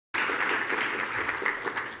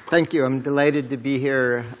Thank you. I'm delighted to be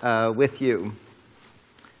here with you.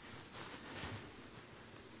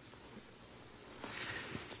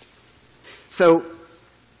 So,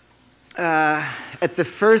 at the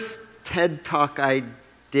first TED Talk I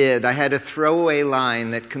did, I had a throwaway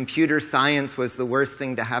line that computer science was the worst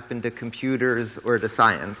thing to happen to computers or to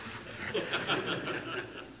science.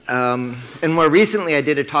 And more recently, I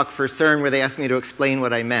did a talk for CERN where they asked me to explain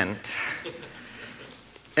what I meant.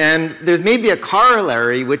 And there's maybe a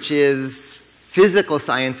corollary, which is physical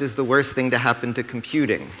science is the worst thing to happen to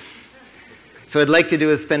computing. So what I'd like to do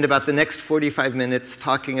is spend about the next 45 minutes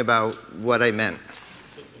talking about what I meant.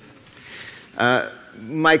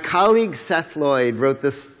 My colleague Seth Lloyd wrote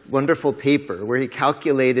this wonderful paper where he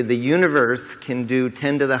calculated the universe can do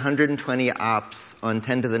 10 to the 120 ops on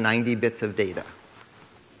 10 to the 90 bits of data.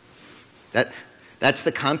 That's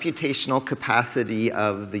the computational capacity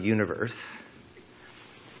of the universe.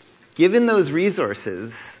 Given those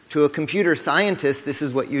resources, to a computer scientist, this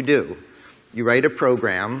is what you do. You write a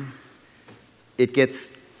program. It gets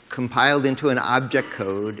compiled into an object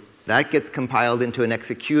code. That gets compiled into an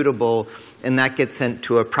executable, and that gets sent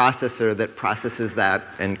to a processor that processes that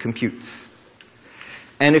and computes.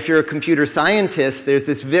 And if you're a computer scientist, there's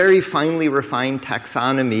this very finely refined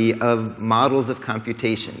taxonomy of models of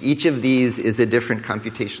computation. Each of these is a different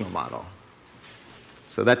computational model.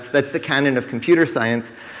 So that's the canon of computer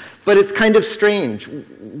science. But it's kind of strange.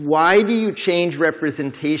 Why do you change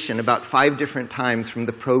representation about 5 different times from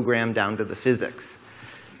the program down to the physics?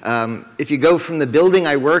 If you go from the building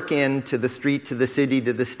I work in to the street to the city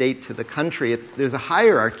to the state to the country, there's a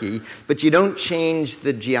hierarchy, but you don't change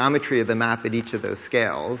the geometry of the map at each of those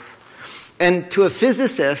scales. And to a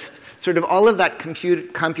physicist, sort of all of that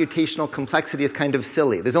computational complexity is kind of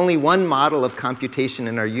silly. There's only one model of computation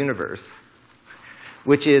in our universe,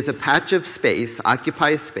 which is a patch of space,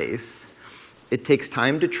 occupies space. It takes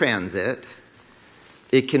time to transit.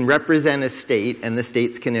 It can represent a state, and the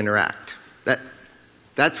states can interact.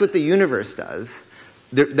 That's what the universe does.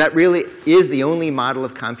 That really is the only model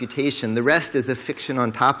of computation. The rest is a fiction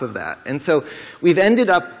on top of that. And so we've ended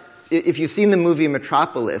up, if you've seen the movie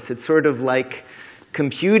Metropolis, it's sort of like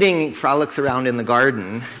computing frolics around in the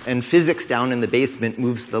garden, and physics down in the basement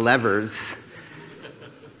moves the levers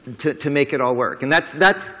to make it all work. And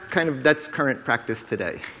that's current practice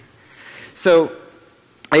today. So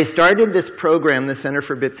I started this program, the Center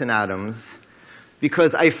for Bits and Atoms,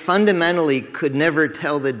 because I fundamentally could never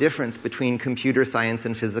tell the difference between computer science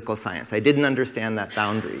and physical science. I didn't understand that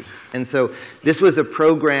boundary. And so this was a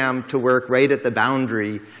program to work right at the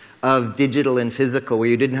boundary of digital and physical, where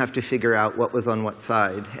you didn't have to figure out what was on what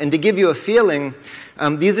side. And to give you a feeling,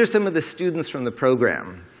 these are some of the students from the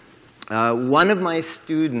program. One of my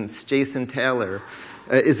students, Jason Taylor,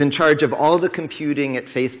 is in charge of all the computing at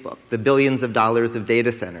Facebook, the billions of dollars of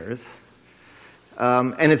data centers.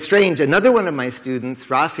 And it's strange, another one of my students,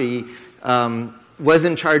 Rafi, was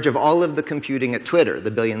in charge of all of the computing at Twitter,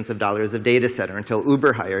 the billions of dollars of data center, until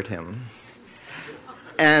Uber hired him.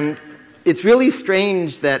 And it's really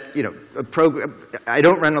strange that, I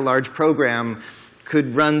don't run a large program,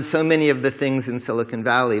 could run so many of the things in Silicon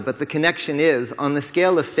Valley. But the connection is, on the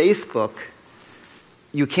scale of Facebook,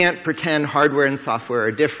 you can't pretend hardware and software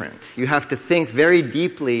are different. You have to think very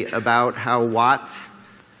deeply about how watts,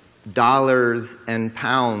 dollars, and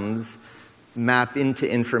pounds map into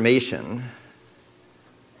information.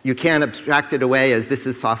 You can't abstract it away as this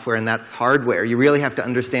is software and that's hardware. You really have to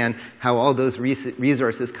understand how all those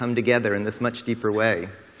resources come together in this much deeper way.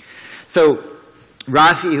 So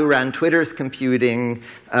Rafi, who ran Twitter's computing,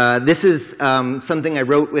 this is something I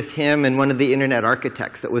wrote with him and one of the internet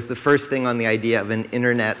architects. That was the first thing on the idea of an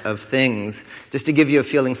Internet of Things, just to give you a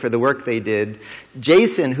feeling for the work they did.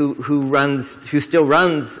 Jason, who still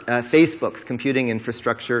runs Facebook's computing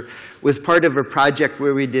infrastructure, was part of a project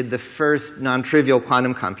where we did the first non-trivial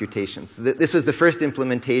quantum computations. This was the first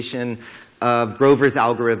implementation of Grover's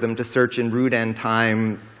algorithm to search in root n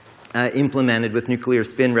time, implemented with nuclear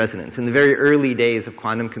spin resonance in the very early days of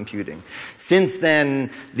quantum computing. Since then,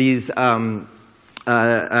 these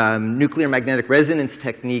nuclear magnetic resonance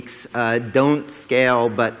techniques don't scale,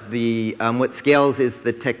 but what scales is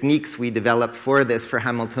the techniques we developed for this for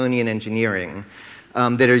Hamiltonian engineering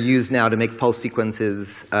that are used now to make pulse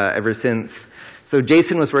sequences ever since. So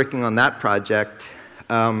Jason was working on that project.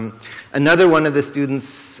 Another one of the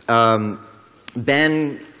students,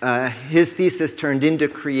 Ben, his thesis turned into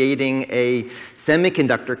creating a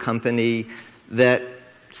semiconductor company that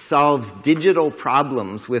solves digital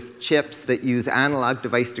problems with chips that use analog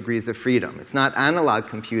device degrees of freedom. It's not analog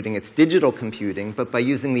computing, it's digital computing, but by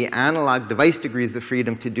using the analog device degrees of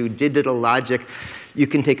freedom to do digital logic, you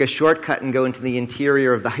can take a shortcut and go into the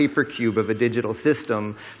interior of the hypercube of a digital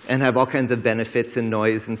system and have all kinds of benefits in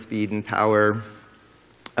noise and speed and power.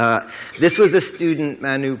 This was a student,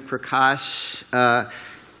 Manu Prakash.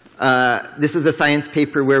 This was a science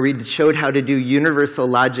paper where we showed how to do universal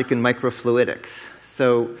logic in microfluidics.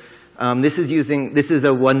 So this is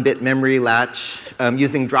a one-bit memory latch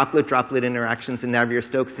using droplet-droplet interactions in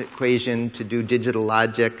Navier-Stokes equation to do digital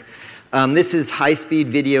logic. This is high-speed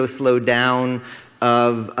video slowed down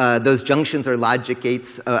of those junctions are logic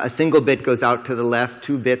gates. A single bit goes out to the left,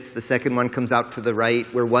 2 bits. The second one comes out to the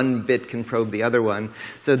right, where 1 bit can probe the other one.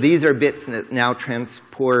 So these are bits that now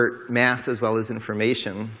transport mass as well as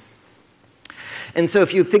information. And so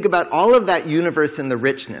if you think about all of that universe and the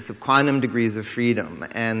richness of quantum degrees of freedom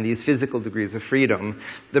and these physical degrees of freedom,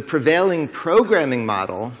 the prevailing programming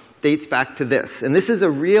model dates back to this. And this is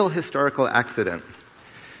a real historical accident.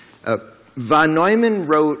 Von Neumann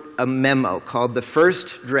wrote a memo called the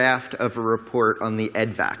first draft of a report on the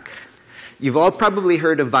EDVAC. You've all probably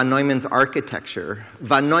heard of von Neumann's architecture.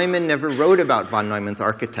 Von Neumann never wrote about von Neumann's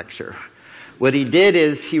architecture. What he did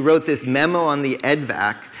is he wrote this memo on the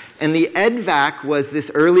EDVAC. And the EDVAC was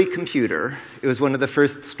this early computer. It was one of the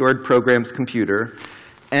first stored programs computer.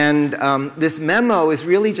 And this memo is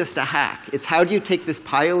really just a hack. It's how do you take this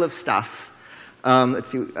pile of stuff,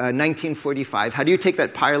 let's see, 1945, how do you take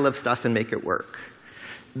that pile of stuff and make it work?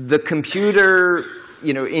 The computer,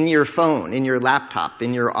 in your phone, in your laptop,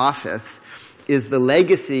 in your office, is the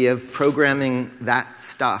legacy of programming that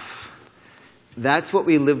stuff. That's what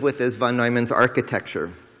we live with as von Neumann's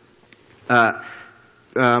architecture.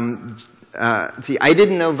 See, I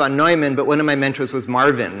didn't know von Neumann, but one of my mentors was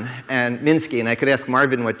Marvin and Minsky, and I could ask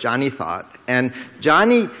Marvin what Johnny thought. And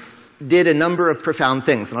Johnny did a number of profound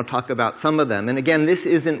things, and I'll talk about some of them. And again, this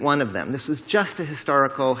isn't one of them. This was just a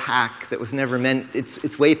historical hack that was never meant,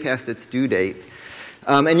 it's way past its due date.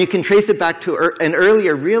 And you can trace it back to an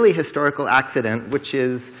earlier, really historical accident, which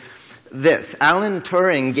is this. Alan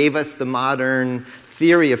Turing gave us the modern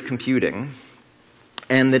theory of computing.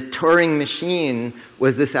 And the Turing machine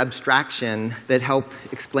was this abstraction that helped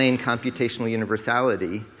explain computational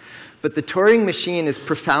universality. But the Turing machine is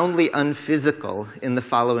profoundly unphysical in the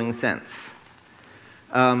following sense.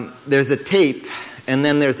 There's a tape, and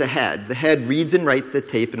then there's a head. The head reads and writes the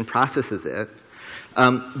tape and processes it.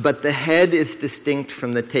 But the head is distinct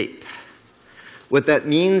from the tape. What that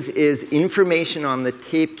means is information on the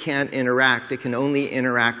tape can't interact. It can only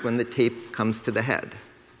interact when the tape comes to the head.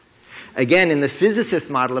 Again, in the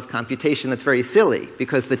physicist model of computation, that's very silly,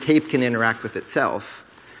 because the tape can interact with itself.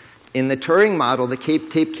 In the Turing model, the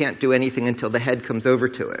tape can't do anything until the head comes over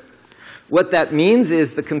to it. What that means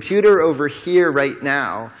is the computer over here right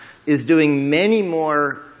now is doing many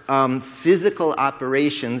more physical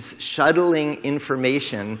operations, shuttling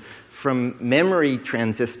information from memory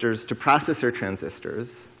transistors to processor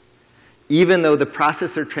transistors, even though the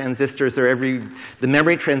processor transistors are the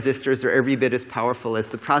memory transistors are every bit as powerful as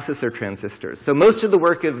the processor transistors. So most of the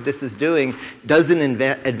work of this is doing doesn't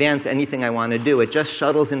advance anything I want to do. It just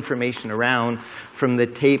shuttles information around from the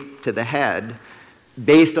tape to the head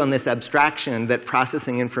based on this abstraction that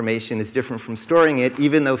processing information is different from storing it,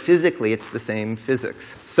 even though physically it's the same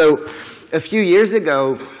physics. So a few years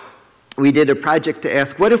ago, we did a project to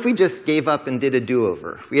ask, what if we just gave up and did a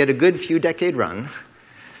do-over? We had a good few-decade run.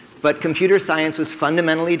 But computer science was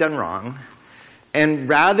fundamentally done wrong. And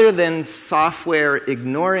rather than software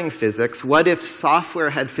ignoring physics, what if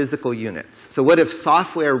software had physical units? So what if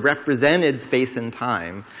software represented space and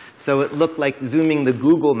time? So it looked like zooming the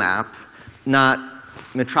Google map, not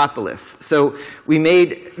Metropolis. So we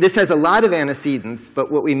made, this has a lot of antecedents,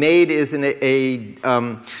 but what we made is a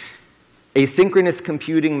synchronous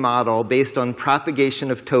computing model based on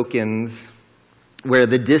propagation of tokens, where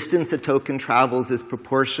the distance a token travels is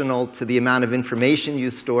proportional to the amount of information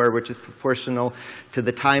you store, which is proportional to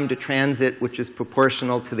the time to transit, which is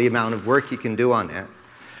proportional to the amount of work you can do on it.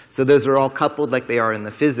 So those are all coupled like they are in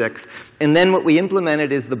the physics. And then what we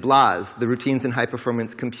implemented is the BLAS, the routines in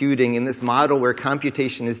high-performance computing, in this model where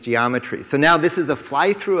computation is geometry. So now this is a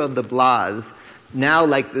fly-through of the BLAS, now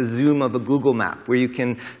like the zoom of a Google map, where you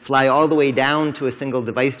can fly all the way down to a single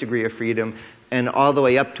device degree of freedom and all the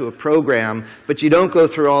way up to a program, but you don't go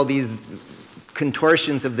through all these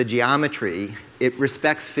contortions of the geometry. It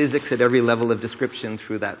respects physics at every level of description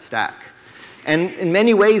through that stack. And in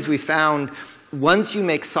many ways, we found once you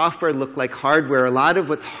make software look like hardware, a lot of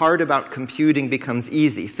what's hard about computing becomes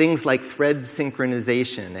easy. Things like thread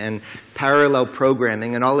synchronization and parallel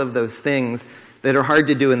programming and all of those things that are hard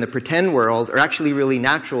to do in the pretend world are actually really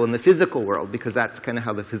natural in the physical world, because that's kind of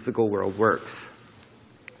how the physical world works.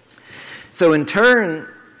 So in turn,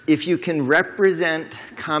 if you can represent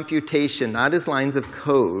computation not as lines of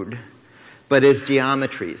code, but as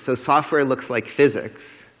geometry, so software looks like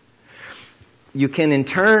physics, you can in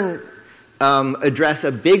turn address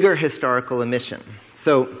a bigger historical omission.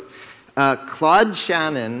 So Claude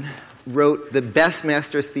Shannon wrote the best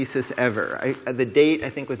master's thesis ever. The date, I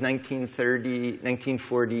think, was 1930,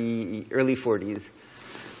 1940, early 40s.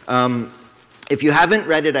 If you haven't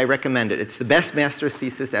read it, I recommend it. It's the best master's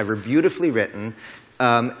thesis ever, beautifully written,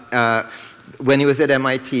 when he was at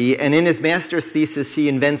MIT. And in his master's thesis, he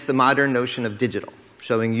invents the modern notion of digital,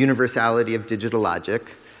 showing universality of digital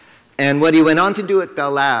logic. And what he went on to do at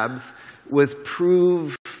Bell Labs was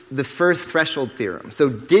prove the first threshold theorem. So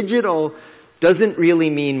digital doesn't really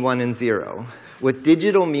mean 1 and 0. What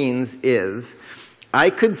digital means is I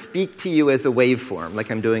could speak to you as a waveform,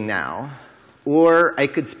 like I'm doing now, or I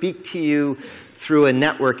could speak to you through a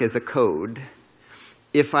network as a code.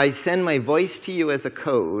 If I send my voice to you as a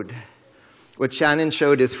code, what Shannon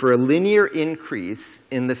showed is for a linear increase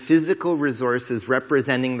in the physical resources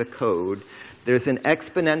representing the code, there's an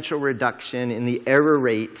exponential reduction in the error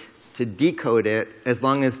rate to decode it as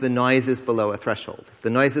long as the noise is below a threshold. If the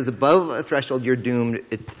noise is above a threshold, you're doomed.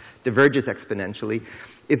 It diverges exponentially.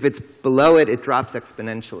 If it's below it, it drops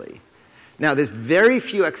exponentially. Now, there's very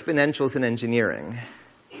few exponentials in engineering,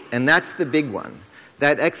 and that's the big one.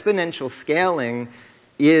 That exponential scaling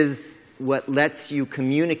is what lets you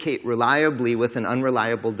communicate reliably with an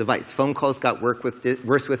unreliable device. Phone calls got worse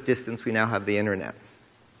with distance. We now have the internet.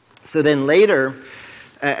 So then later,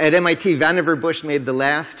 at MIT, Vannevar Bush made the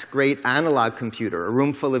last great analog computer, a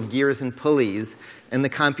room full of gears and pulleys, and the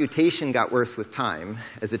computation got worse with time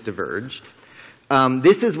as it diverged.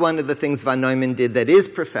 This is one of the things von Neumann did that is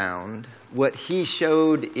profound. What he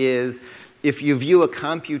showed is if you view a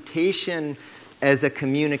computation as a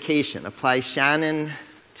communication, apply Shannon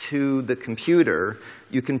to the computer,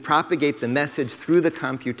 you can propagate the message through the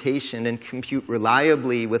computation and compute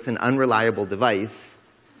reliably with an unreliable device.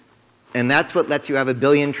 And that's what lets you have 1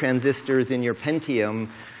 billion transistors in your Pentium,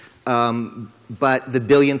 but the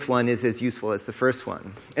billionth one is as useful as the first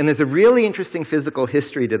one. And there's a really interesting physical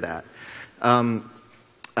history to that.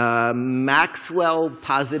 Maxwell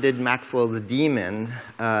posited Maxwell's demon.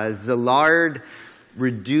 Szilard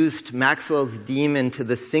reduced Maxwell's demon to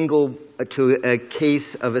to a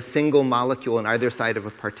case of a single molecule on either side of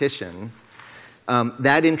a partition.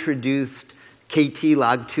 That introduced KT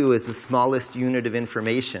log 2 as the smallest unit of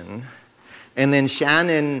information. And then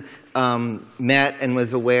Shannon met and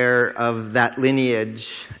was aware of that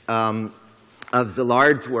lineage of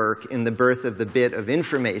Szilard's work in the birth of the bit of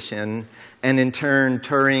information. And in turn,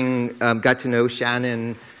 Turing got to know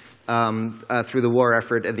Shannon through the war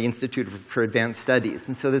effort at the Institute for Advanced Studies.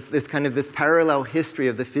 And so there's kind of this parallel history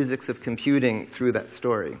of the physics of computing through that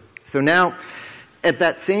story. So now, at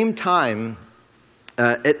that same time,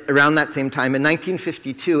 around that same time, in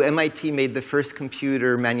 1952, MIT made the first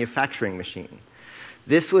computer manufacturing machine.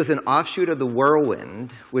 This was an offshoot of the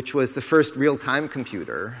Whirlwind, which was the first real-time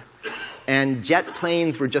computer. And jet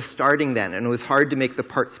planes were just starting then, and it was hard to make the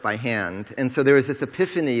parts by hand. And so there was this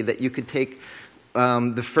epiphany that you could take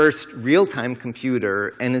the first real-time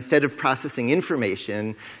computer, and instead of processing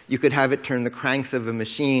information, you could have it turn the cranks of a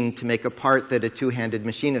machine to make a part that a two-handed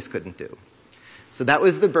machinist couldn't do. So that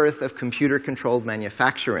was the birth of computer-controlled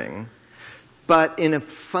manufacturing. But in a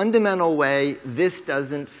fundamental way, this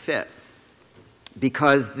doesn't fit.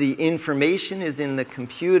 Because the information is in the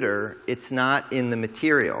computer, it's not in the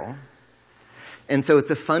material. And so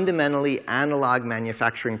it's a fundamentally analog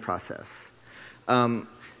manufacturing process. Once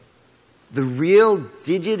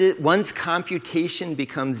computation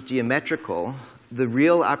becomes geometrical, the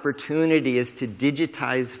real opportunity is to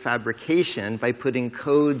digitize fabrication by putting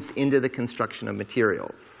codes into the construction of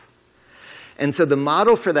materials. And so the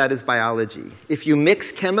model for that is biology. If you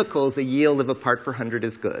mix chemicals, a yield of a part per 100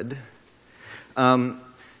 is good.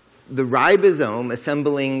 The ribosome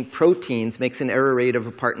assembling proteins makes an error rate of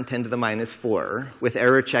a part in 10 to the minus 4 with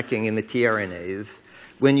error checking in the tRNAs.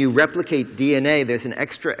 When you replicate DNA, there's an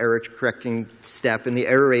extra error correcting step, and the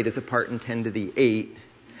error rate is a part in 10 to the 8.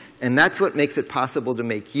 And that's what makes it possible to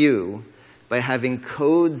make you, by having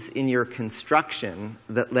codes in your construction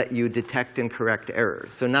that let you detect and correct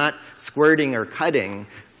errors. So not squirting or cutting,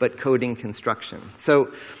 but coding construction.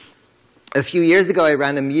 So a few years ago, I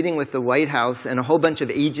ran a meeting with the White House and a whole bunch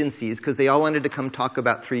of agencies because they all wanted to come talk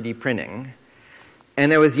about 3D printing.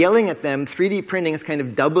 And I was yelling at them, 3D printing is kind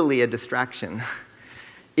of doubly a distraction.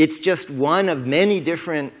 It's just one of many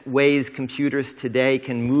different ways computers today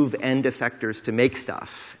can move end effectors to make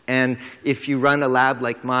stuff. And if you run a lab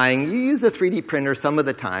like mine, you use a 3D printer some of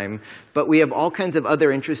the time, but we have all kinds of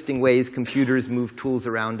other interesting ways computers move tools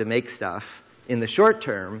around to make stuff in the short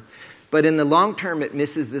term. But in the long term, it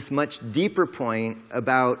misses this much deeper point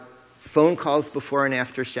about phone calls before and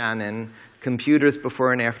after Shannon, computers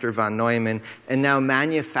before and after von Neumann, and now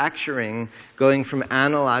manufacturing going from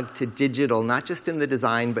analog to digital, not just in the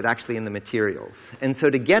design, but actually in the materials. And so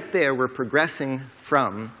to get there, we're progressing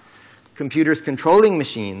from computers controlling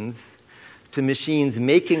machines to machines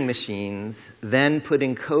making machines, then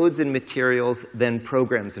putting codes in materials, then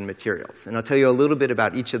programs in materials. And I'll tell you a little bit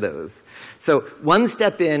about each of those. So one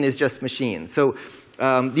step in is just machines. So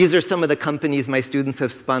these are some of the companies my students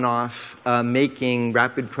have spun off making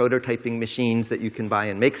rapid prototyping machines that you can buy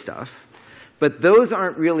and make stuff. But those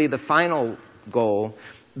aren't really the final goal.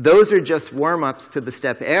 Those are just warm-ups to the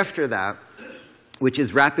step after that, which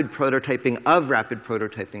is rapid prototyping of rapid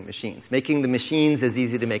prototyping machines, making the machines as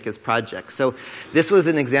easy to make as projects. So this was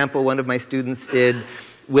an example one of my students did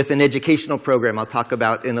with an educational program I'll talk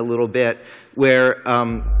about in a little bit, where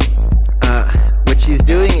what she's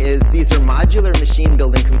doing is these are modular machine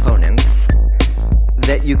building components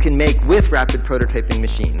that you can make with rapid prototyping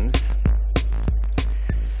machines.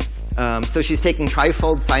 So she's taking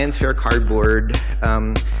trifold science fair cardboard,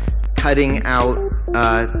 cutting out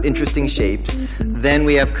interesting shapes. Then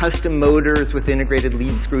we have custom motors with integrated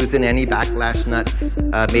lead screws and anti-backlash nuts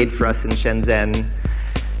made for us in Shenzhen.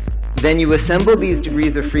 Then you assemble these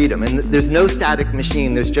degrees of freedom, and there's no static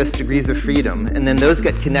machine, there's just degrees of freedom, and then those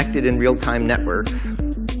get connected in real-time networks.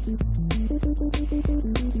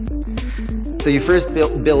 So you first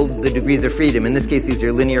build the degrees of freedom. In this case, these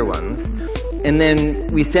are linear ones. And then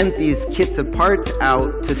we sent these kits of parts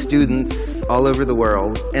out to students all over the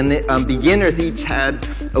world, and the beginners each had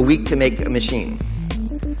a week to make a machine.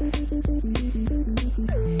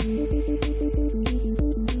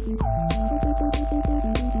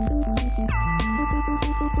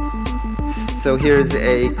 So here's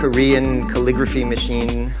a Korean calligraphy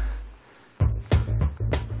machine.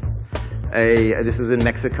 This was in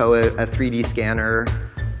Mexico, a 3D scanner.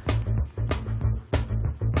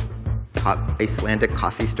 Icelandic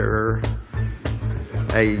coffee stirrer,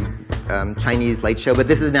 a Chinese light show, but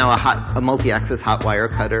this is now a multi-axis hot wire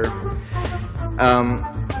cutter.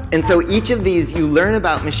 And so each of these, you learn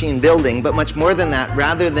about machine building, but much more than that,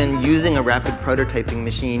 rather than using a rapid prototyping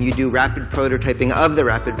machine, you do rapid prototyping of the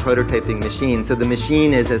rapid prototyping machine. So the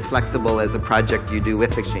machine is as flexible as a project you do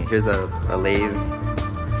with the machine. Here's a lathe.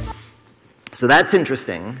 So that's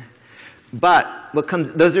interesting. But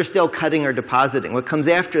those are still cutting or depositing. What comes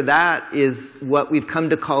after that is what we've come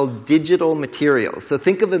to call digital materials. So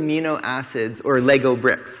think of amino acids or Lego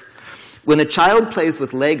bricks. When a child plays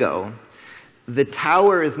with Lego, the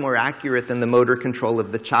tower is more accurate than the motor control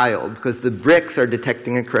of the child because the bricks are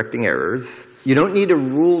detecting and correcting errors. You don't need a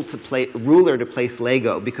ruler to place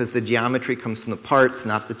Lego because the geometry comes from the parts,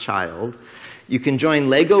 not the child. You can join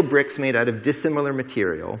Lego bricks made out of dissimilar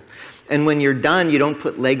material. And when you're done, you don't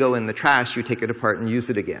put Lego in the trash, you take it apart and use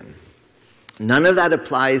it again. None of that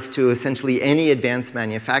applies to essentially any advanced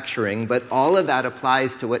manufacturing, but all of that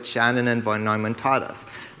applies to what Shannon and von Neumann taught us.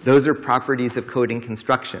 Those are properties of coding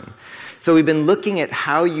construction. So we've been looking at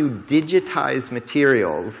how you digitize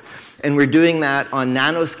materials, and we're doing that on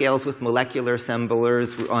nanoscales with molecular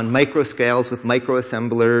assemblers, on microscales with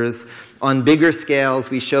microassemblers. On bigger scales,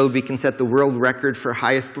 we showed we can set the world record for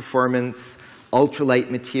highest performance ultralight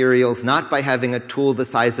materials, not by having a tool the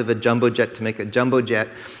size of a jumbo jet to make a jumbo jet,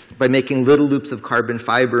 by making little loops of carbon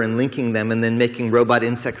fiber and linking them, and then making robot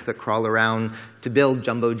insects that crawl around to build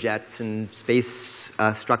jumbo jets and space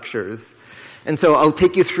structures. And so I'll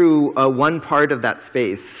take you through one part of that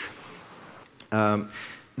space.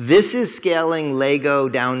 This is scaling Lego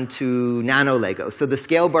down to nano Lego. So the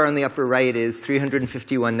scale bar on the upper right is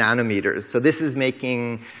 351 nanometers. So this is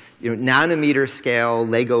making nanometer scale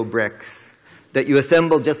Lego bricks that you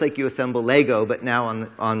assemble just like you assemble Lego, but now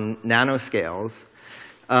on nanoscales.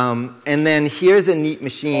 And then here's a neat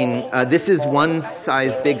machine. This is one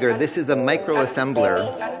size bigger. This is a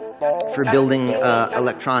microassembler for building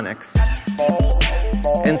electronics.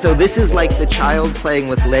 And so this is like the child playing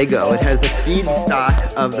with Lego. It has a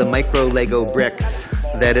feedstock of the micro Lego bricks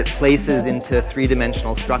that it places into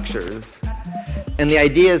three-dimensional structures. And the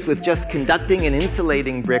idea is with just conducting and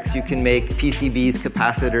insulating bricks, you can make PCBs,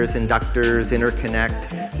 capacitors, inductors,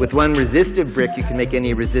 interconnect. With one resistive brick, you can make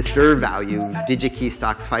any resistor value. DigiKey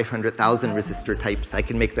stocks 500,000 resistor types. I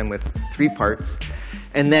can make them with 3 parts.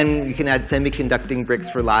 And then you can add semiconducting bricks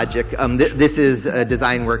for logic. This is a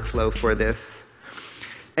design workflow for this.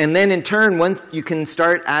 And then in turn, once you can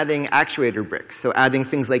start adding actuator bricks, so adding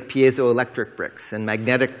things like piezoelectric bricks and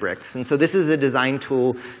magnetic bricks. And so this is a design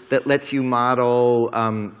tool that lets you model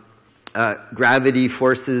gravity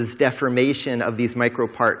forces deformation of these micro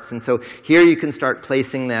parts. And so here you can start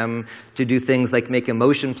placing them to do things like make a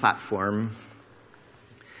motion platform.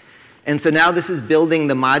 And so now this is building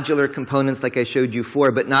the modular components like I showed you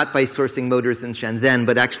before, but not by sourcing motors in Shenzhen,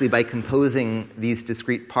 but actually by composing these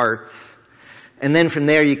discrete parts. And then from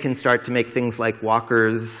there, you can start to make things like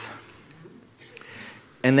walkers.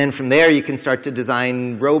 And then from there, you can start to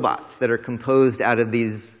design robots that are composed out of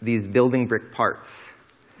these building brick parts.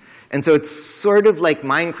 And so it's sort of like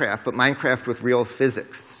Minecraft, but Minecraft with real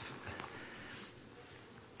physics.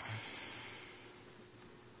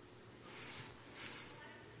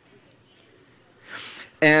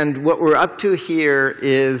 And what we're up to here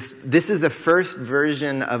is, this is a first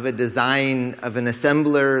version of a design of an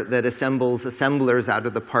assembler that assembles assemblers out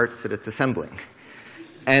of the parts that it's assembling.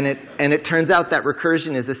 And it turns out that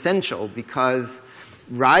recursion is essential because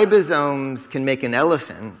ribosomes can make an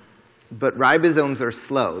elephant, but ribosomes are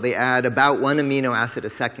slow. They add about 1 amino acid a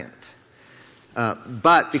second.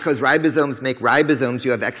 But because ribosomes make ribosomes,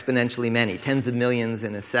 you have exponentially many, tens of millions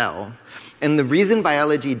in a cell. And the reason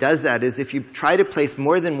biology does that is if you try to place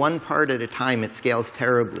more than one part at a time, it scales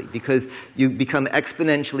terribly because you become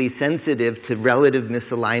exponentially sensitive to relative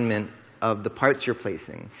misalignment of the parts you're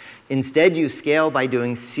placing. Instead, you scale by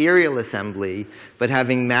doing serial assembly, but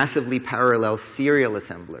having massively parallel serial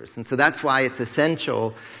assemblers. And so that's why it's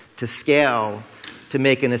essential to scale to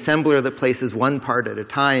make an assembler that places one part at a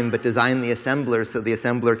time, but design the assembler so the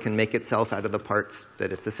assembler can make itself out of the parts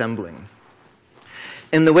that it's assembling.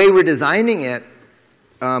 And the way we're designing it,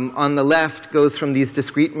 on the left, goes from these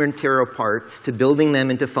discrete material parts to building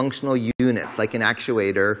them into functional units, like an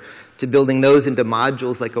actuator, to building those into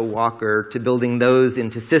modules, like a walker, to building those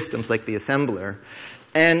into systems, like the assembler.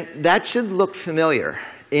 And that should look familiar.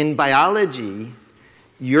 In biology,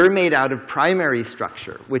 you're made out of primary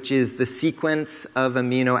structure, which is the sequence of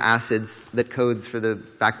amino acids that codes for the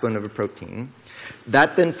backbone of a protein.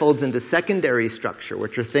 That then folds into secondary structure,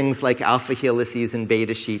 which are things like alpha helices and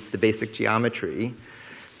beta sheets, the basic geometry.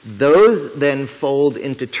 Those then fold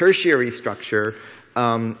into tertiary structure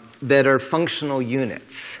that are functional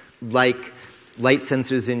units, like light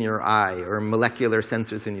sensors in your eye or molecular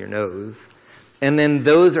sensors in your nose. And then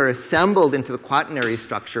those are assembled into the quaternary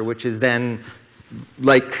structure, which is then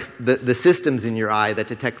like the systems in your eye that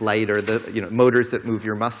detect light or the motors that move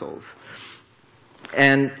your muscles.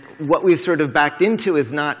 And what we've sort of backed into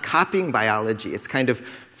is not copying biology. It's kind of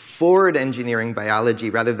forward engineering biology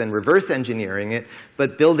rather than reverse engineering it,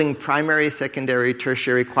 but building primary, secondary,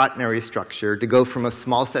 tertiary, quaternary structure to go from a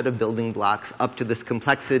small set of building blocks up to this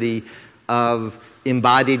complexity of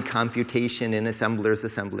embodied computation in assemblers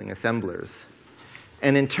assembling assemblers.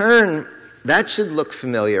 And in turn, that should look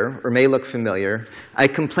familiar, or may look familiar. I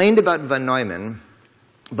complained about von Neumann,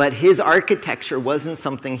 but his architecture wasn't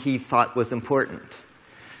something he thought was important.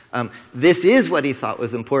 This is what he thought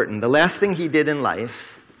was important. The last thing he did in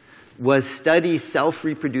life was study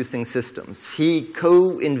self-reproducing systems. He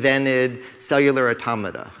co-invented cellular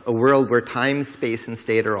automata, a world where time, space, and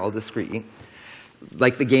state are all discrete,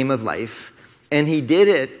 like the game of life. And he did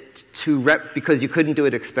it because you couldn't do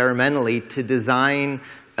it experimentally, to design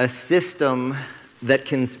a system that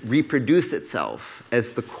can reproduce itself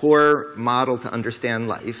as the core model to understand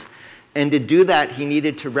life. And to do that, he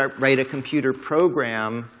needed to write a computer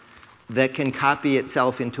program that can copy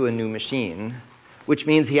itself into a new machine, which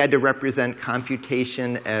means he had to represent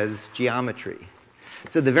computation as geometry.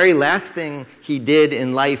 So the very last thing he did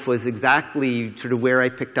in life was exactly sort of where I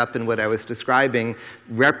picked up in what I was describing,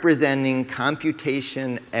 representing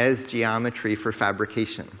computation as geometry for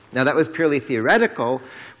fabrication. Now, that was purely theoretical.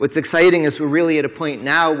 What's exciting is we're really at a point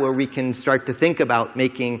now where we can start to think about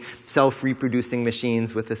making self-reproducing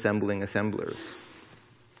machines with assembling assemblers.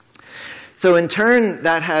 So in turn,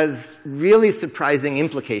 that has really surprising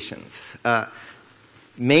implications.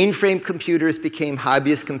 Mainframe computers became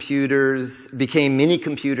hobbyist computers, became mini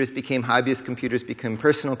computers, became hobbyist computers, became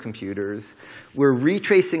personal computers. We're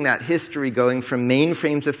retracing that history, going from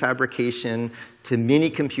mainframes of fabrication to mini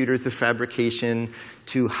computers of fabrication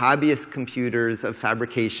to hobbyist computers of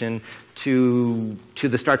fabrication to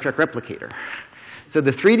the Star Trek replicator. So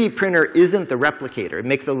the 3D printer isn't the replicator. It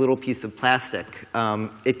makes a little piece of plastic.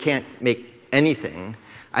 It can't make anything.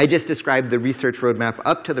 I just described the research roadmap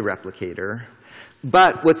up to the replicator.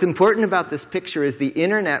 But what's important about this picture is the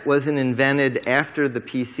internet wasn't invented after the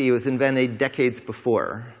PC. It was invented decades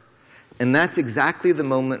before. And that's exactly the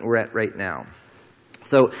moment we're at right now.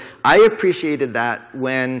 So I appreciated that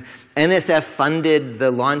when NSF funded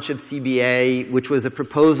the launch of CBA, which was a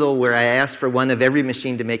proposal where I asked for one of every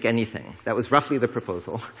machine to make anything. That was roughly the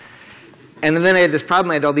proposal. And then I had this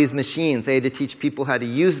problem. I had all these machines. I had to teach people how to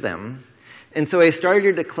use them. And so I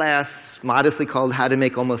started a class modestly called How to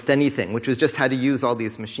Make Almost Anything, which was just how to use all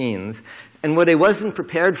these machines. And what I wasn't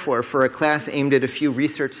prepared for a class aimed at a few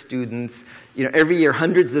research students, every year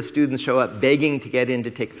hundreds of students show up begging to get in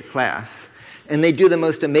to take the class. And they do the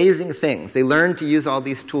most amazing things. They learn to use all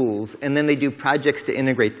these tools, and then they do projects to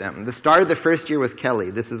integrate them. The star of the first year was Kelly.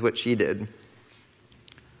 This is what she did.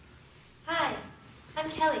 Hi, I'm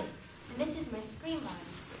Kelly, and this is my screen body.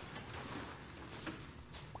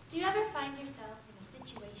 Do you ever find yourself in a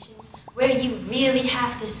situation where you really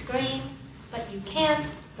have to scream, but you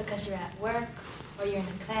can't because you're at work, or you're in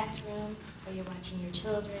a classroom, or you're watching your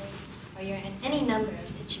children, or you're in any number of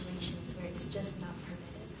situations where it's just not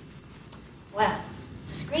permitted? Well,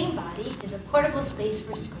 Screen Body is a portable space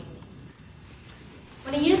for screaming.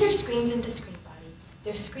 When a user screams into Screen Body,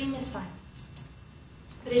 their scream is silenced.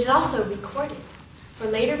 But it is also recorded for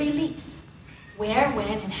later release, where,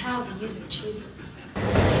 when, and how the user chooses.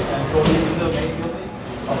 And go into the main building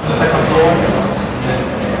of the second floor.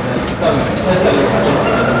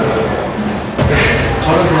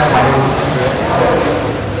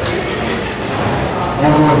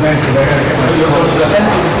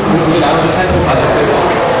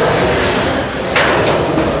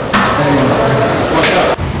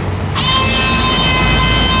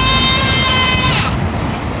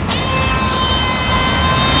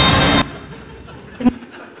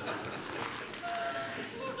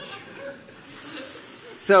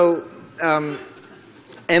 So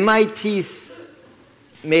MIT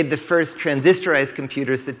made the first transistorized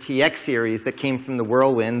computers, the TX series, that came from the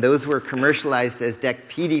Whirlwind. Those were commercialized as DEC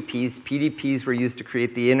PDPs. PDPs were used to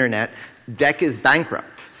create the internet. DEC is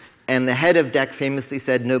bankrupt. And the head of DEC famously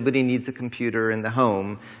said, nobody needs a computer in the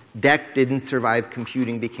home. DEC didn't survive.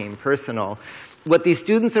 Computing became personal. What these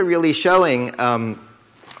students are really showing,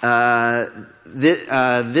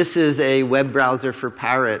 this is a web browser for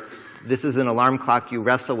parrots. This is an alarm clock you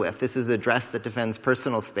wrestle with. This is a dress that defends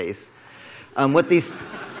personal space. What these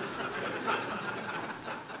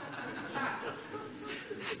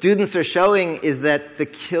students are showing is that the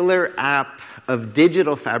killer app of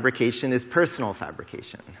digital fabrication is personal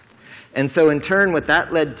fabrication. And so in turn, what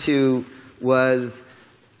that led to was,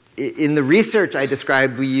 in the research I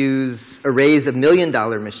described, we use arrays of $1 million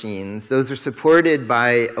machines. Those are supported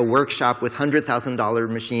by a workshop with $100,000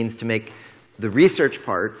 machines to make the research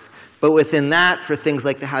parts. But within that, for things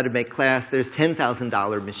like the How to Make class, there's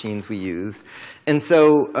 $10,000 machines we use. And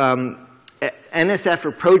so NSF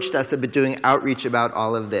approached us about doing outreach about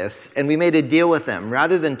all of this. And we made a deal with them.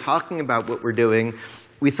 Rather than talking about what we're doing,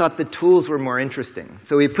 we thought the tools were more interesting.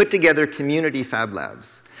 So we put together community fab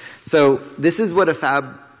labs. So this is what a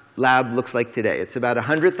fab lab looks like today. It's about a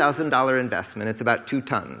 $100,000 investment. It's about 2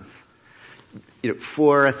 tons.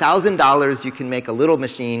 For $1,000, you can make a little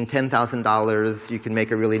machine. $10,000, you can make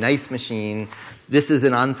a really nice machine. This is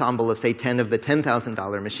an ensemble of, say, 10 of the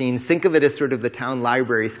 $10,000 machines. Think of it as sort of the town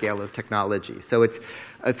library scale of technology. So it's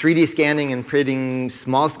 3D scanning and printing,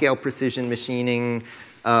 small-scale precision machining,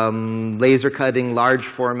 laser cutting, large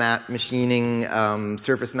format machining,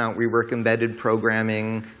 surface mount rework, embedded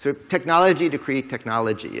programming, so technology to create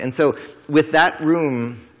technology. And so with that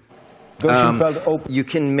room, you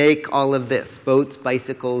can make all of this: boats,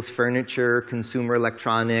 bicycles, furniture, consumer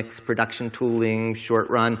electronics, production tooling, short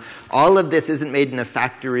run. All of this isn't made in a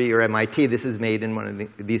factory or MIT. This is made in one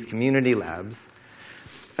of these community labs.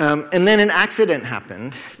 And then an accident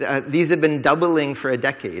happened. These have been doubling for a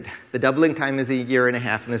decade. The doubling time is 1.5 years,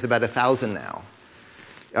 and there's about 1,000 now.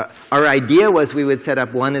 Our idea was we would set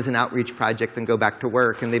up one as an outreach project and go back to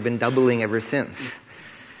work, and they've been doubling ever since.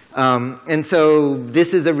 And so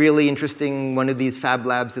this is a really interesting one of these fab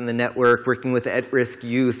labs in the network, working with at-risk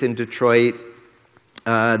youth in Detroit.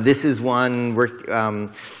 This is one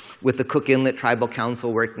with the Cook Inlet Tribal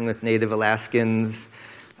Council working with Native Alaskans.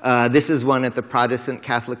 This is one at the Protestant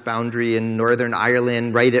Catholic boundary in Northern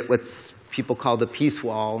Ireland, right at what people call the Peace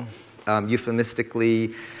Wall,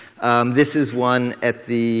 euphemistically. This is one at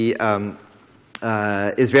the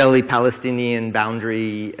Israeli-Palestinian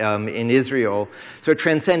boundary in Israel. So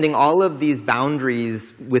transcending all of these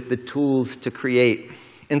boundaries with the tools to create.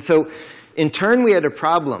 And so in turn, we had a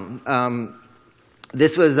problem.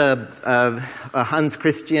 This was a Hans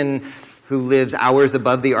Christian who lives hours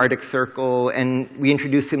above the Arctic Circle, and we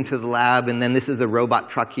introduced him to the lab, and then this is a robot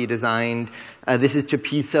truck he designed. This is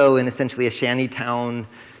Chapiso in essentially a shanty town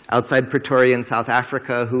outside Pretoria in South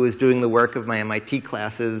Africa who was doing the work of my MIT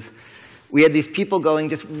classes. We had these people going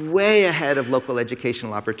just way ahead of local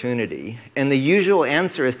educational opportunity. And the usual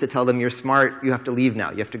answer is to tell them, you're smart, you have to leave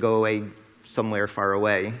now. You have to go away somewhere far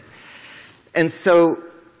away. And so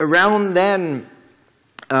around then,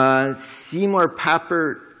 Seymour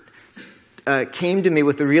Papert came to me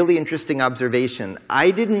with a really interesting observation.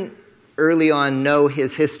 I didn't early on know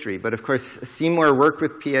his history, but of course Seymour worked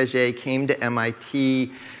with Piaget, came to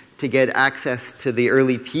MIT to get access to the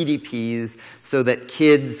early PDPs so that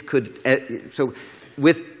kids could, so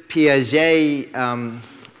with Piaget,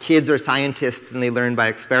 kids are scientists and they learn by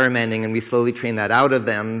experimenting, and we slowly train that out of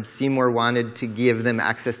them. Seymour wanted to give them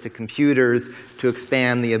access to computers to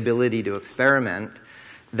expand the ability to experiment.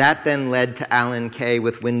 That then led to Alan Kay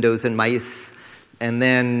with Windows and Mice, and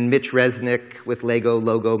then Mitch Resnick with Lego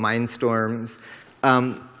Logo Mindstorms.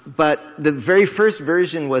 But the very first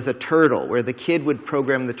version was a turtle, where the kid would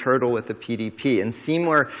program the turtle with a PDP. And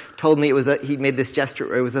Seymour told me he made this gesture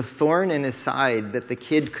where it was a thorn in his side that the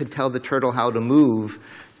kid could tell the turtle how to move,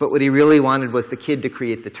 but what he really wanted was the kid to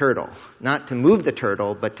create the turtle. Not to move the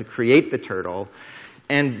turtle, but to create the turtle.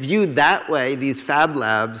 And viewed that way, these fab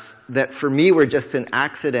labs that for me were just an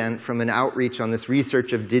accident from an outreach on this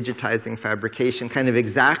research of digitizing fabrication kind of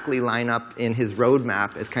exactly line up in his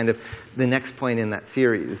roadmap as kind of the next point in that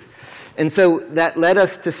series. And so that led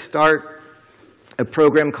us to start a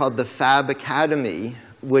program called the Fab Academy,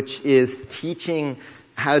 which is teaching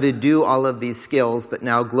how to do all of these skills, but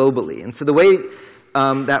now globally. And so the way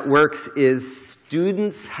that works is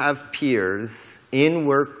students have peers in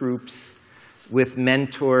work groups with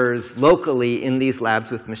mentors locally in these labs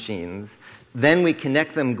with machines. Then we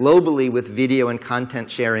connect them globally with video and content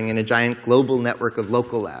sharing in a giant global network of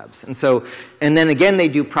local labs. And then again, they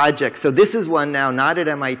do projects. So this is one now, not at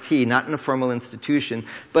MIT, not in a formal institution,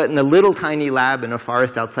 but in a little tiny lab in a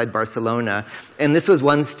forest outside Barcelona. And this was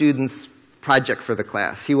one student's project for the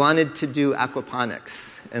class. He wanted to do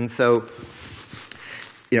aquaponics. And so,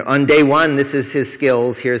 on day one, this is his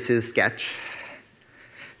skills. Here's his sketch.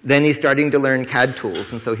 Then he's starting to learn CAD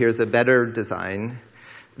tools, and so here's a better design.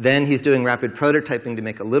 Then he's doing rapid prototyping to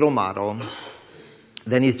make a little model.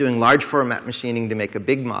 Then he's doing large format machining to make a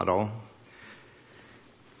big model.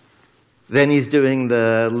 Then he's doing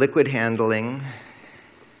the liquid handling.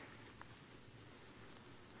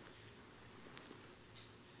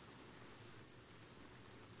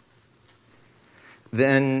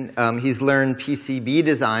 Then he's learned PCB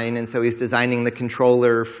design, and so he's designing the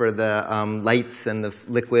controller for the lights and the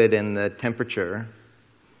liquid and the temperature.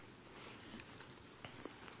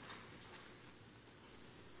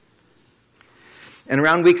 And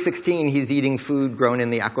around week 16, he's eating food grown in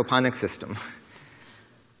the aquaponics system.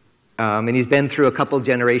 And he's been through a couple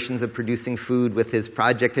generations of producing food with his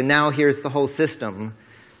project, and now here's the whole system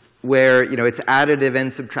where it's additive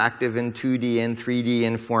and subtractive and 2D and 3D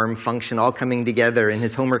and form, function, all coming together in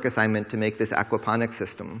his homework assignment to make this aquaponics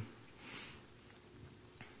system.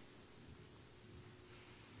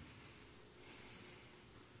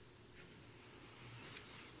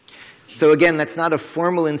 So again, that's not a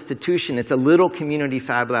formal institution. It's a little community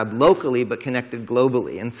fab lab locally, but connected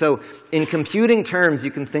globally. And so in computing terms,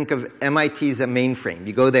 you can think of MIT as a mainframe.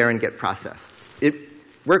 You go there and get processed. It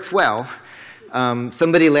works well.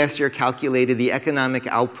 Somebody last year calculated the economic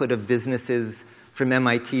output of businesses from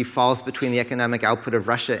MIT falls between the economic output of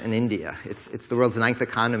Russia and India. It's the world's 9th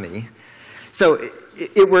economy. So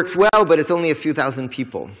it works well, but it's only a few thousand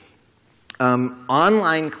people.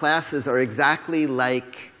 Online classes are exactly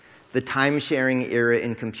like the time-sharing era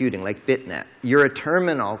in computing, like BitNet. You're a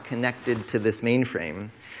terminal connected to this mainframe.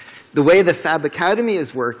 The way the Fab Academy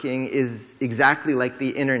is working is exactly like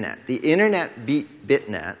the internet. The internet beat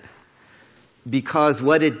BitNet because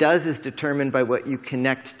what it does is determined by what you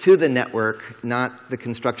connect to the network, not the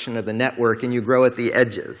construction of the network, and you grow at the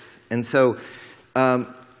edges. And so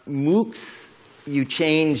MOOCs, you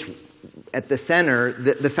change at the center.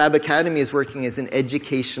 The Fab Academy is working as an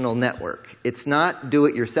educational network. It's not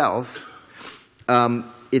do-it-yourself.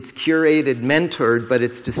 It's curated, mentored, but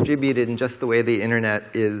it's distributed in just the way the internet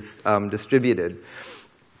is distributed.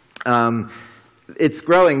 It's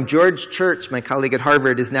growing. George Church, my colleague at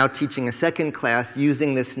Harvard, is now teaching a second class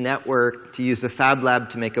using this network to use a fab lab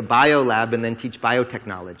to make a bio lab and then teach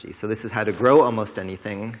biotechnology. So this is how to grow almost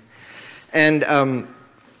anything. And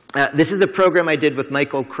this is a program I did with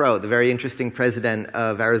Michael Crow, the very interesting president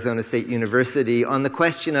of Arizona State University, on the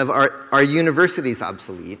question of are universities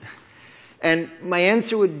obsolete? And my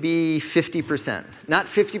answer would be 50%. Not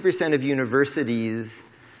 50% of universities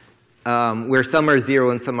where some are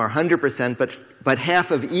 0 and some are 100%, but half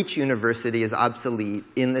of each university is obsolete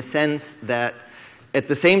in the sense that At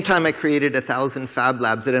the same time I created 1,000 fab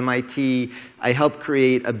labs at MIT, I helped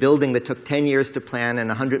create a building that took 10 years to plan and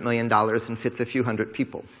 $100 million and fits a few hundred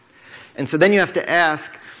people. And so then you have to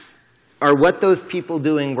ask, are what those people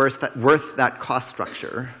doing worth that cost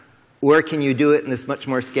structure? Or can you do it in this much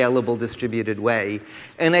more scalable, distributed way?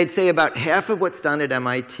 And I'd say about half of what's done at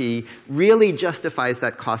MIT really justifies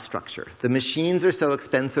that cost structure. The machines are so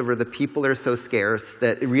expensive or the people are so scarce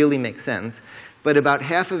that it really makes sense. But about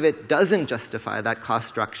half of it doesn't justify that cost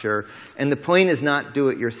structure. And the point is not do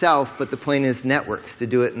it yourself, but the point is networks, to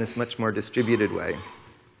do it in this much more distributed way.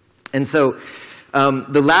 And so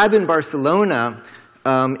the lab in Barcelona,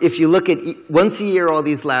 if you look at once a year, all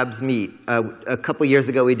these labs meet. A couple years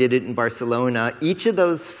ago, we did it in Barcelona. Each of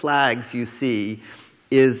those flags you see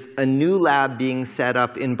is a new lab being set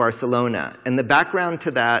up in Barcelona. And the background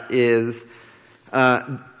to that is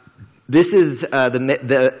this is, at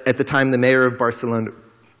the time, the mayor of Barcelona.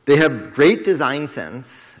 They have great design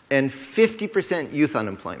sense and 50% youth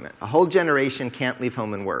unemployment. A whole generation can't leave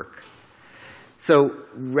home and work. So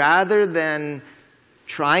rather than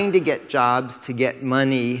trying to get jobs to get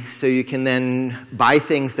money so you can then buy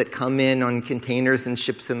things that come in on containers and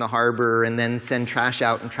ships in the harbor and then send trash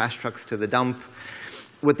out in trash trucks to the dump,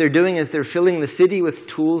 what they're doing is they're filling the city with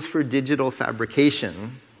tools for digital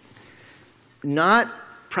fabrication, not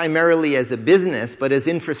primarily as a business, but as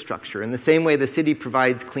infrastructure. In the same way the city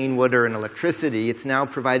provides clean water and electricity, it's now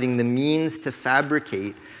providing the means to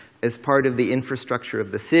fabricate as part of the infrastructure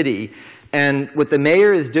of the city. And what the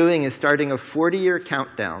mayor is doing is starting a 40-year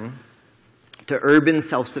countdown to urban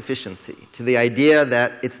self-sufficiency, to the idea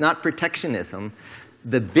that it's not protectionism.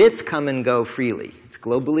 The bits come and go freely. It's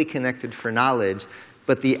globally connected for knowledge,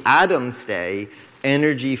 but the atoms stay.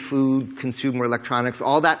 Energy, food, consumer electronics,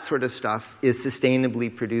 all that sort of stuff is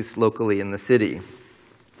sustainably produced locally in the city.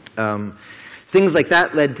 Things like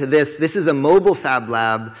that led to this. This is a mobile fab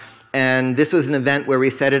lab. And this was an event where we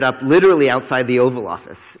set it up literally outside the Oval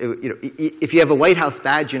Office. If you have a White House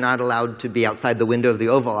badge, you're not allowed to be outside the window of the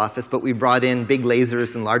Oval Office, but we brought in big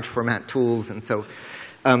lasers and large format tools. And so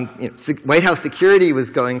White House security was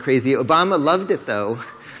going crazy. Obama loved it, though.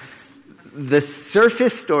 The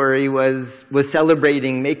surface story was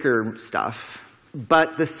celebrating maker stuff,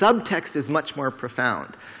 but the subtext is much more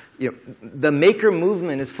profound. The maker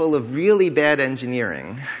movement is full of really bad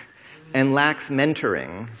engineering and lacks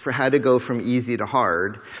mentoring for how to go from easy to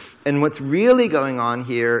hard. And what's really going on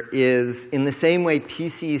here is, in the same way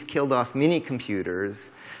PCs killed off mini computers,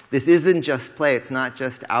 this isn't just play, it's not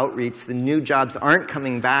just outreach. The new jobs aren't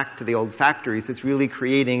coming back to the old factories. It's really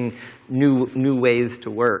creating new ways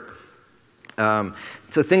to work.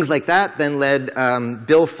 So things like that then led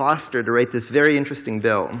Bill Foster to write this very interesting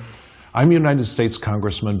bill. I'm United States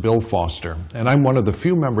Congressman Bill Foster, and I'm one of the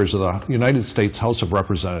few members of the United States House of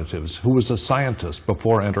Representatives who was a scientist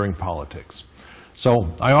before entering politics.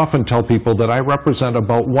 So I often tell people that I represent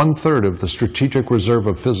about 1/3 of the strategic reserve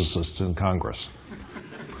of physicists in Congress.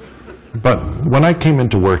 But when I came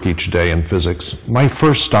into work each day in physics, my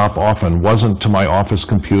first stop often wasn't to my office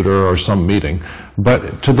computer or some meeting,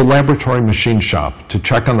 but to the laboratory machine shop to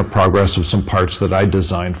check on the progress of some parts that I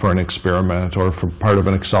designed for an experiment or for part of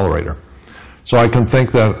an accelerator. So I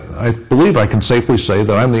believe I can safely say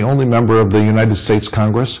that I'm the only member of the United States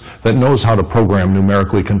Congress that knows how to program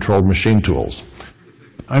numerically controlled machine tools.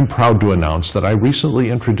 I'm proud to announce that I recently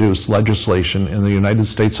introduced legislation in the United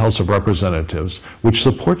States House of Representatives which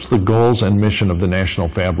supports the goals and mission of the National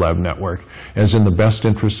Fab Lab Network as in the best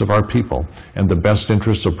interests of our people and the best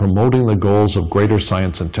interests of promoting the goals of greater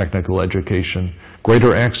science and technical education,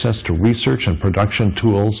 greater access to research and production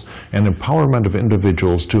tools, and empowerment of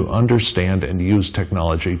individuals to understand and use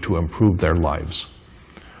technology to improve their lives.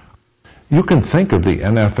 You can think of the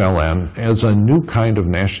NFLN as a new kind of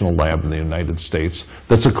national lab in the United States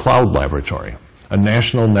that's a cloud laboratory, a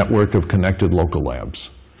national network of connected local labs.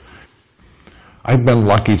 I've been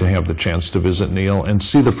lucky to have the chance to visit Neil and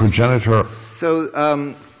see the progenitor.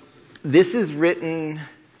 So this is written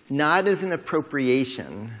not as an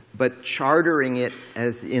appropriation, but chartering it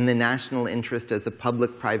as in the national interest as a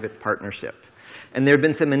public-private partnership. And there have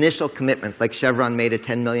been some initial commitments, like Chevron made a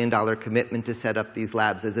 $10 million commitment to set up these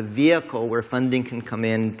labs as a vehicle where funding can come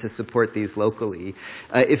in to support these locally.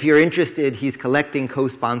 If you're interested, he's collecting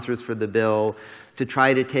co-sponsors for the bill to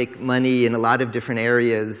try to take money in a lot of different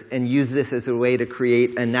areas and use this as a way to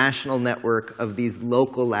create a national network of these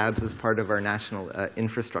local labs as part of our national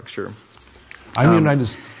infrastructure. I'm United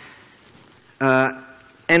States.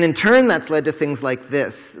 And in turn, that's led to things like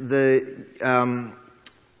this. The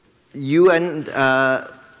UN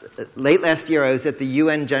late last year, I was at the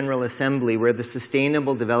UN General Assembly where the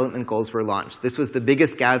Sustainable Development Goals were launched. This was the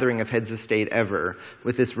biggest gathering of heads of state ever,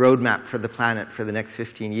 with this roadmap for the planet for the next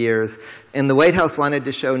 15 years. And the White House wanted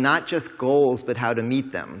to show not just goals, but how to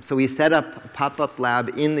meet them. So we set up a pop-up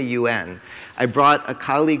lab in the UN. I brought a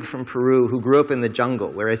colleague from Peru who grew up in the jungle,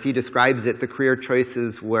 where, as he describes it, the career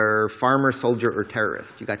choices were farmer, soldier, or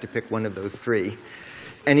terrorist. You got to pick one of those three.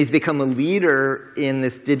 And he's become a leader in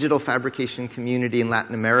this digital fabrication community in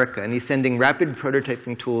Latin America. And he's sending rapid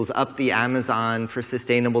prototyping tools up the Amazon for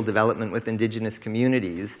sustainable development with indigenous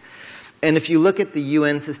communities. And if you look at the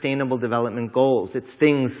UN Sustainable Development Goals, it's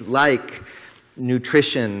things like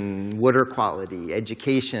nutrition, water quality,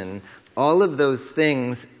 education. All of those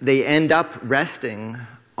things, they end up resting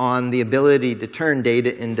on the ability to turn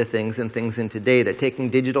data into things and things into data, taking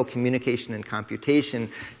digital communication and computation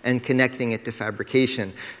and connecting it to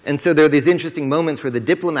fabrication. And so there are these interesting moments where the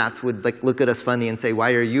diplomats would look at us funny and say,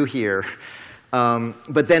 why are you here?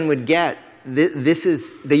 But then would get,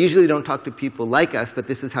 they usually don't talk to people like us, but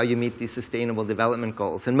this is how you meet these sustainable development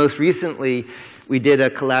goals. And most recently, we did a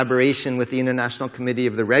collaboration with the International Committee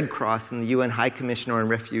of the Red Cross and the UN High Commissioner on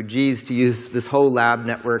Refugees to use this whole lab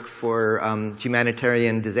network for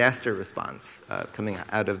humanitarian disaster response coming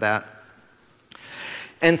out of that.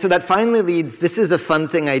 And so that finally leads, this is a fun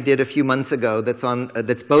thing I did a few months ago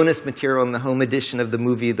that's bonus material in the home edition of the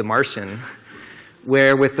movie The Martian,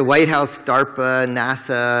 where with the White House, DARPA,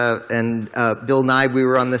 NASA, and Bill Nye, we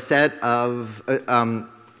were on the set of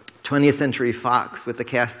 20th Century Fox with the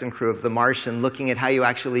cast and crew of The Martian, looking at how you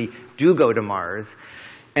actually do go to Mars.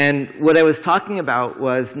 And what I was talking about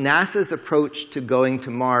was NASA's approach to going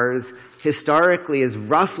to Mars historically is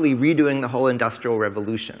roughly redoing the whole Industrial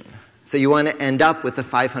Revolution. So you want to end up with the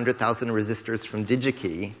 500,000 resistors from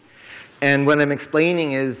DigiKey. And what I'm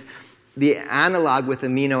explaining is the analog with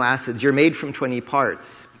amino acids, you're made from 20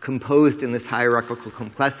 parts, composed in this hierarchical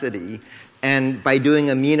complexity. And by doing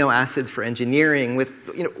amino acids for engineering, with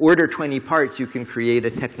order 20 parts, you can create a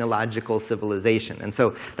technological civilization. And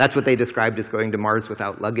so that's what they described as going to Mars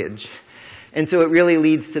without luggage. And so it really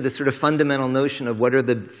leads to this sort of fundamental notion of what are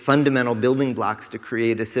the fundamental building blocks to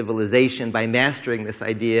create a civilization by mastering this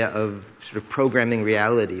idea of sort of programming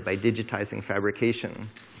reality, by digitizing fabrication.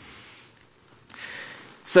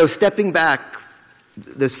 So stepping back,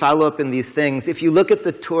 there's follow-up in these things. If you look at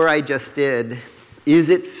the tour I just did, is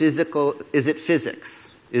it physical? Is it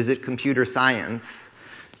physics? Is it computer science?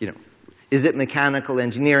 Is it mechanical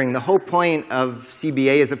engineering? The whole point of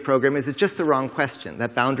CBA as a program is it's just the wrong question.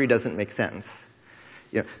 That boundary doesn't make sense.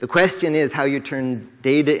 The question is how you turn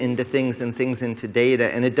data into things and things into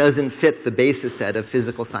data, and it doesn't fit the basis set of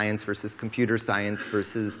physical science versus computer science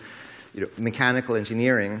versus mechanical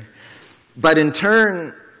engineering. But in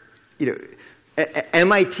turn,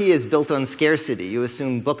 MIT is built on scarcity. You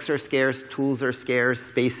assume books are scarce, tools are scarce,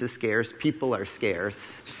 space is scarce, people are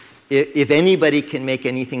scarce. If anybody can make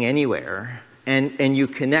anything anywhere, and you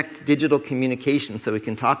connect digital communication so we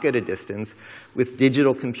can talk at a distance, with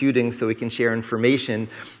digital computing so we can share information,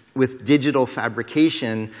 with digital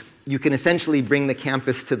fabrication, you can essentially bring the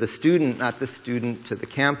campus to the student, not the student to the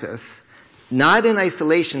campus. Not in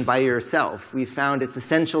isolation by yourself. We found it's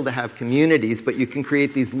essential to have communities, but you can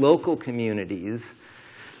create these local communities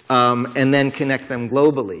and then connect them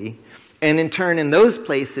globally. And in turn, in those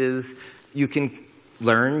places, you can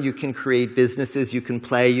learn, you can create businesses, you can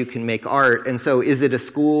play, you can make art. And so is it a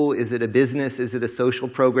school? Is it a business? Is it a social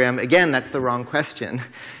program? Again, that's the wrong question.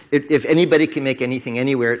 If anybody can make anything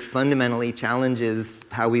anywhere, it fundamentally challenges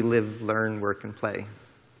how we live, learn, work, and play.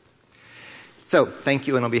 So thank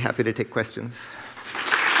you, and I'll be happy to take questions.